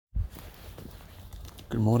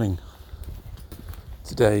Good morning.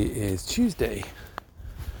 Today is Tuesday,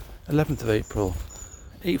 11th of April,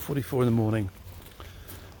 8:44 in the morning,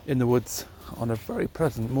 in the woods on a very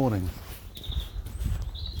pleasant morning.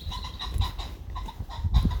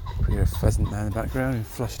 We hear a pheasant there in the background who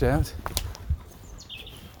flushed out.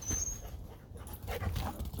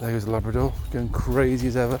 There goes the Labrador, going crazy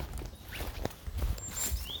as ever.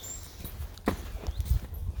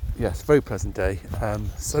 Yes, very pleasant day,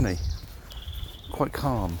 sunny, quite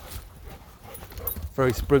calm,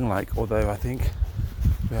 very spring-like, although I think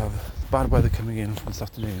we have bad weather coming in from this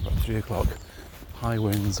afternoon, about 3 o'clock. High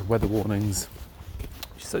winds, weather warnings,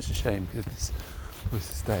 which is such a shame because this was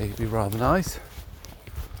to stay. It'd be rather nice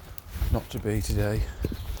not to be today.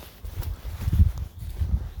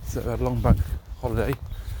 So we had a long bank holiday,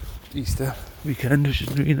 Easter weekend, which is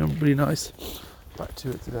really nice. Back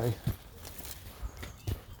to it today.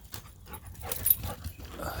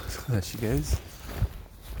 There she goes.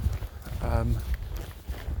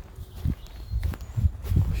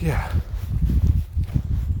 Yeah.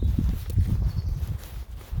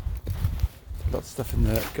 Lots of stuff in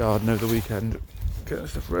the garden over the weekend. Getting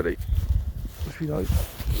stuff ready. Which we like.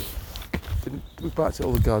 We packed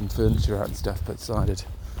all the garden furniture out and stuff, but decided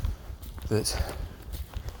that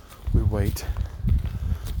we wait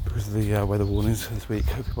because of the weather warnings for this week.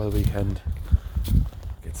 Hopefully by the weekend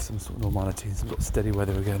get some sort of normality and some sort of steady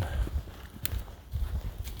weather again.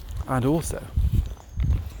 And also,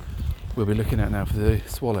 we'll be looking at now for the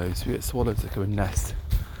swallows. We get swallows that come and nest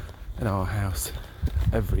in our house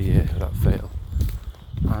every year without fail.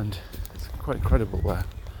 And it's quite incredible where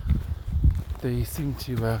they seem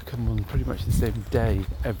to come on pretty much the same day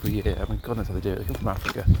every year. I mean, God knows how they do it. They come from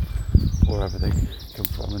Africa or wherever they come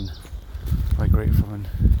from and migrate from. And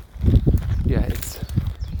yeah, it's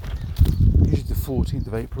usually the 14th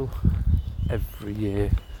of April every year,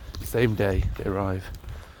 same day they arrive.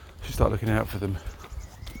 Should start looking out for them.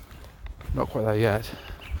 Not quite there yet,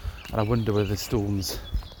 and I wonder whether the storms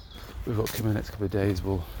we've got coming in the next couple of days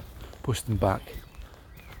will push them back.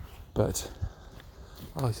 But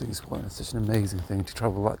I think it's such an amazing thing to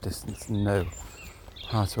travel that distance and know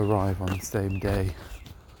how to arrive on the same day.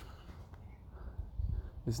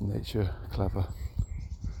 Isn't nature clever?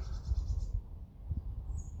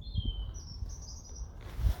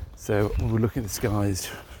 So we're looking at the skies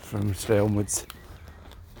from today onwards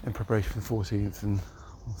in preparation for the 14th, and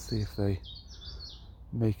we'll see if they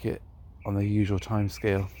make it on the usual time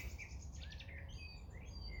scale.